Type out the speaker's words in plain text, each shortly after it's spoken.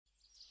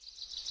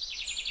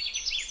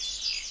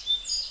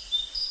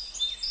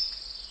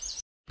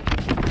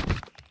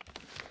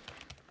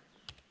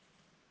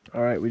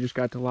All right, we just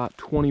got to lot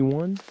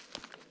 21.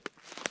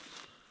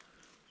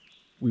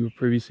 We were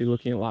previously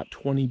looking at lot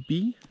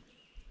 20B.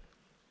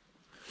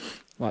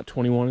 Lot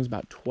 21 is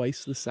about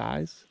twice the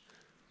size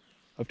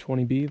of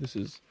 20B. This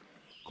is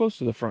close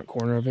to the front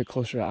corner of it,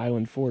 closer to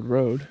Island Ford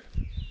Road.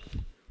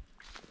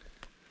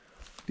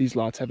 These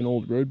lots have an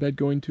old roadbed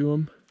going to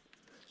them.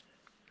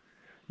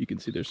 You can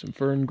see there's some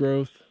fern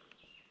growth,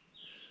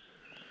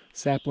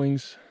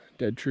 saplings,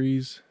 dead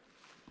trees.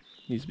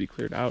 Needs to be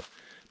cleared out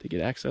to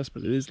get access,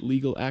 but it is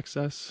legal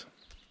access.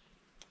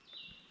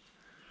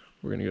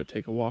 We're gonna go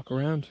take a walk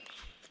around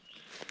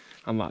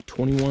on lot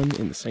 21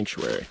 in the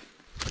sanctuary.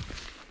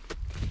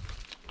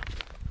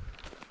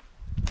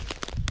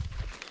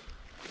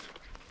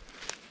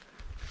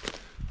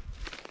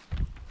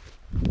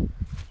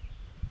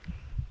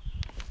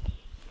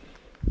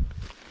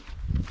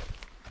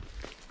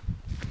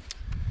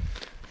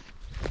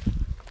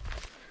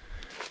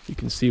 You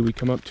can see we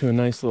come up to a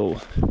nice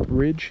little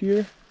ridge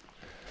here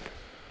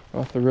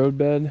off the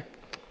roadbed.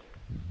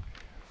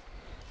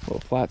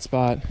 Little flat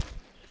spot,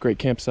 great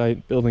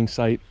campsite, building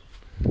site.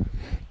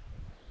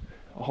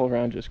 All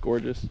around just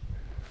gorgeous.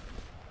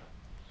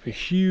 A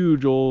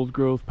huge old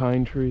growth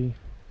pine tree.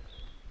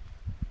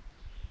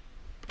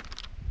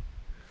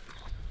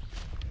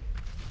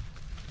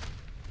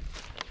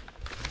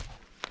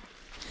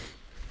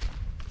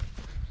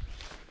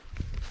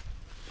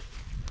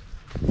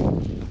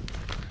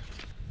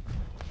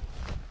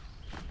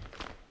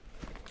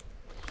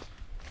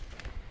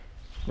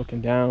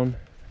 Looking down,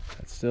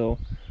 that's still,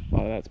 a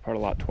lot of that's part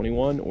of lot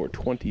 21 or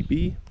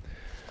 20B.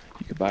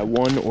 You could buy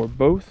one or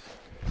both.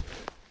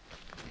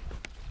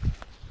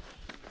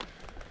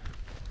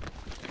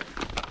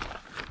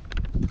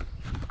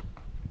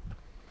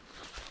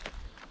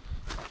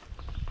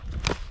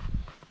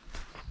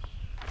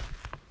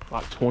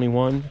 Lot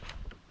 21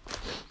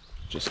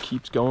 just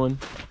keeps going.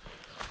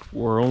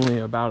 We're only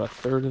about a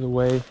third of the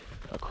way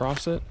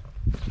across it.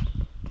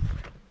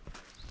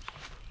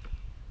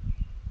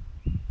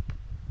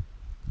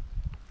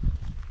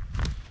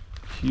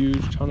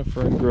 Huge ton of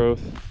fern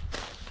growth.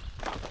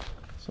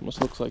 This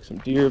almost looks like some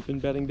deer have been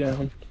bedding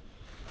down.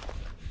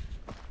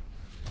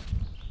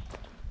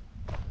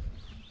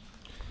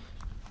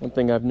 One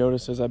thing I've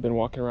noticed as I've been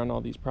walking around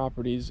all these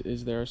properties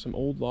is there are some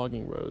old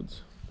logging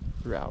roads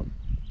throughout.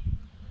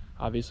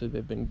 Obviously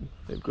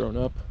they've grown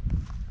up,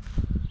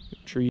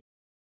 trees,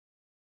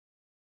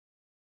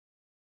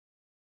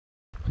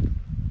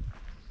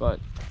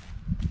 but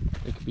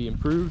they could be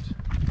improved.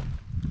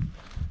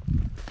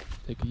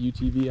 Take a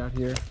UTV out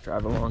here,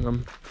 drive along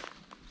them,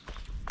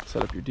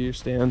 set up your deer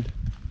stand.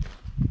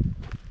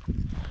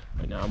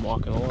 Right now I'm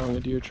walking along a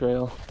deer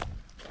trail.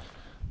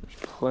 There's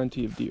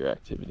plenty of deer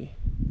activity.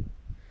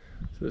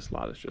 So this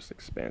lot is just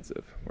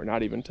expansive. We're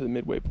not even to the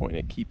midway point,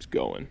 it keeps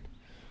going.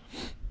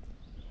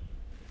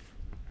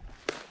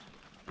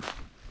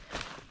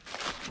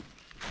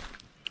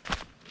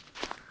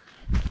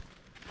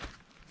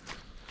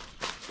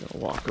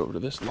 Gonna walk over to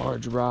this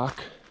large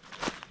rock.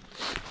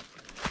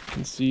 You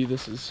can see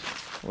this is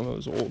one of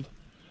those old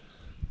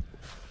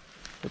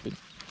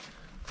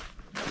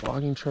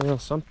logging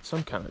trails, some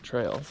kind of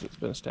trail that's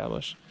been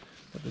established.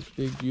 Got this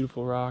big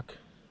beautiful rock.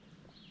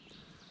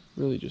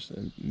 Really just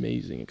an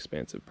amazing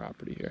expansive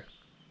property here.